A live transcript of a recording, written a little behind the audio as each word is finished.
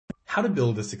How to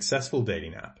build a successful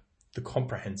dating app, the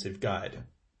comprehensive guide.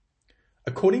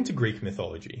 According to Greek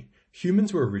mythology,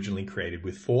 humans were originally created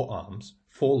with 4 arms,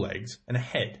 4 legs, and a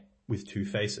head with 2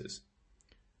 faces.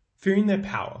 Fearing their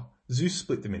power, Zeus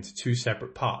split them into 2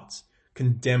 separate parts,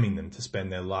 condemning them to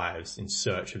spend their lives in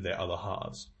search of their other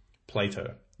halves.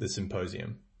 Plato, The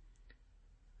Symposium.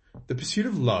 The pursuit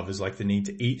of love is like the need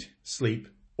to eat, sleep,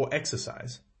 or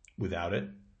exercise. Without it,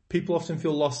 people often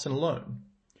feel lost and alone.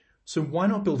 So why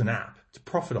not build an app to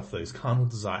profit off those carnal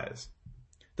desires?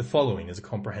 The following is a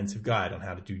comprehensive guide on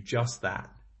how to do just that.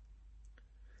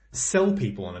 Sell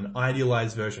people on an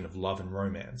idealized version of love and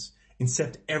romance.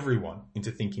 Incept everyone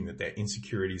into thinking that their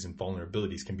insecurities and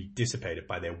vulnerabilities can be dissipated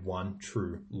by their one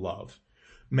true love.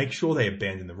 Make sure they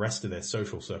abandon the rest of their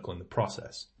social circle in the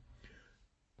process.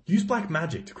 Use black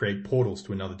magic to create portals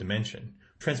to another dimension.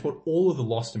 Transport all of the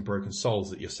lost and broken souls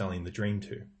that you're selling the dream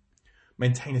to.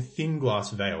 Maintain a thin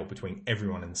glass veil between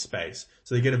everyone in the space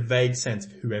so they get a vague sense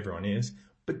of who everyone is,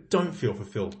 but don't feel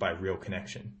fulfilled by real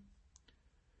connection.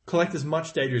 Collect as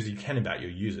much data as you can about your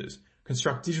users.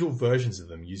 Construct digital versions of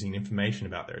them using information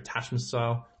about their attachment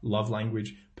style, love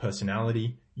language,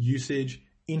 personality, usage,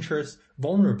 interests,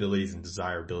 vulnerabilities, and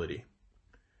desirability.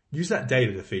 Use that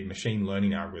data to feed machine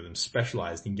learning algorithms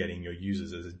specialized in getting your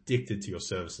users as addicted to your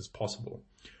service as possible.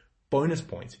 Bonus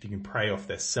points if you can prey off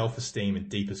their self-esteem and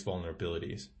deepest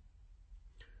vulnerabilities.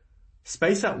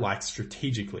 Space out likes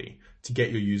strategically to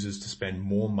get your users to spend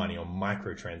more money on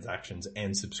microtransactions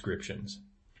and subscriptions.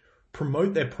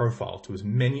 Promote their profile to as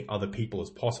many other people as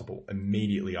possible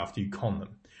immediately after you con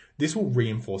them. This will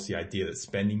reinforce the idea that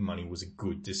spending money was a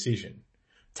good decision.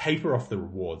 Taper off the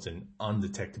rewards at an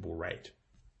undetectable rate.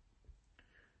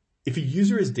 If a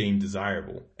user is deemed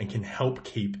desirable and can help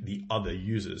keep the other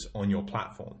users on your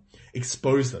platform,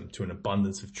 expose them to an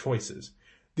abundance of choices.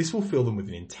 This will fill them with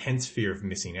an intense fear of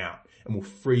missing out and will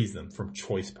freeze them from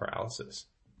choice paralysis.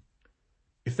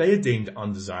 If they are deemed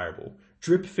undesirable,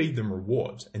 drip feed them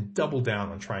rewards and double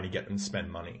down on trying to get them to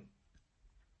spend money.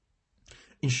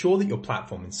 Ensure that your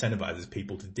platform incentivizes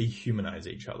people to dehumanize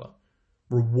each other.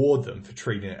 Reward them for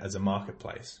treating it as a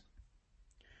marketplace.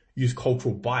 Use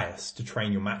cultural bias to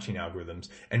train your matching algorithms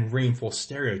and reinforce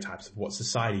stereotypes of what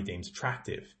society deems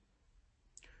attractive.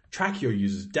 Track your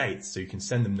users' dates so you can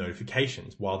send them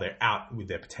notifications while they're out with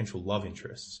their potential love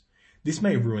interests. This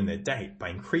may ruin their date by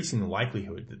increasing the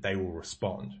likelihood that they will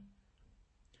respond.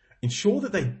 Ensure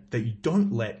that you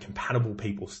don't let compatible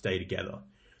people stay together.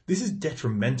 This is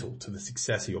detrimental to the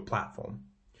success of your platform.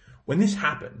 When this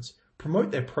happens,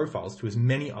 promote their profiles to as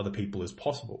many other people as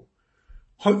possible.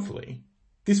 Hopefully,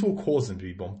 this will cause them to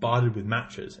be bombarded with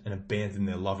matches and abandon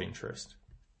their love interest.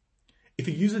 If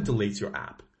a user deletes your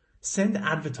app, send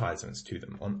advertisements to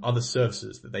them on other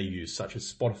services that they use, such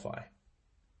as Spotify.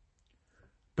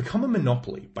 Become a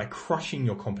monopoly by crushing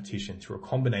your competition through a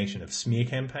combination of smear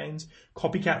campaigns,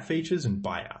 copycat features, and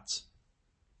buyouts.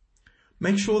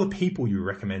 Make sure the people you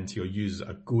recommend to your users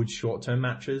are good short-term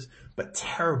matches, but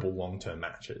terrible long-term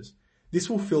matches. This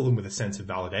will fill them with a sense of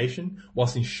validation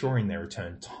whilst ensuring they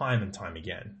return time and time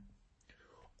again.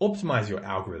 Optimize your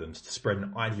algorithms to spread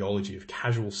an ideology of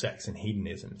casual sex and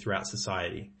hedonism throughout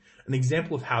society. An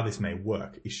example of how this may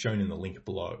work is shown in the link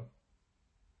below.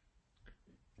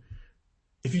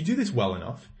 If you do this well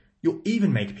enough, you'll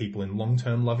even make people in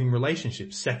long-term loving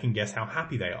relationships second guess how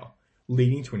happy they are,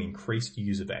 leading to an increased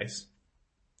user base.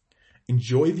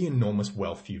 Enjoy the enormous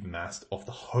wealth you've amassed off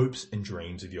the hopes and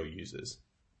dreams of your users.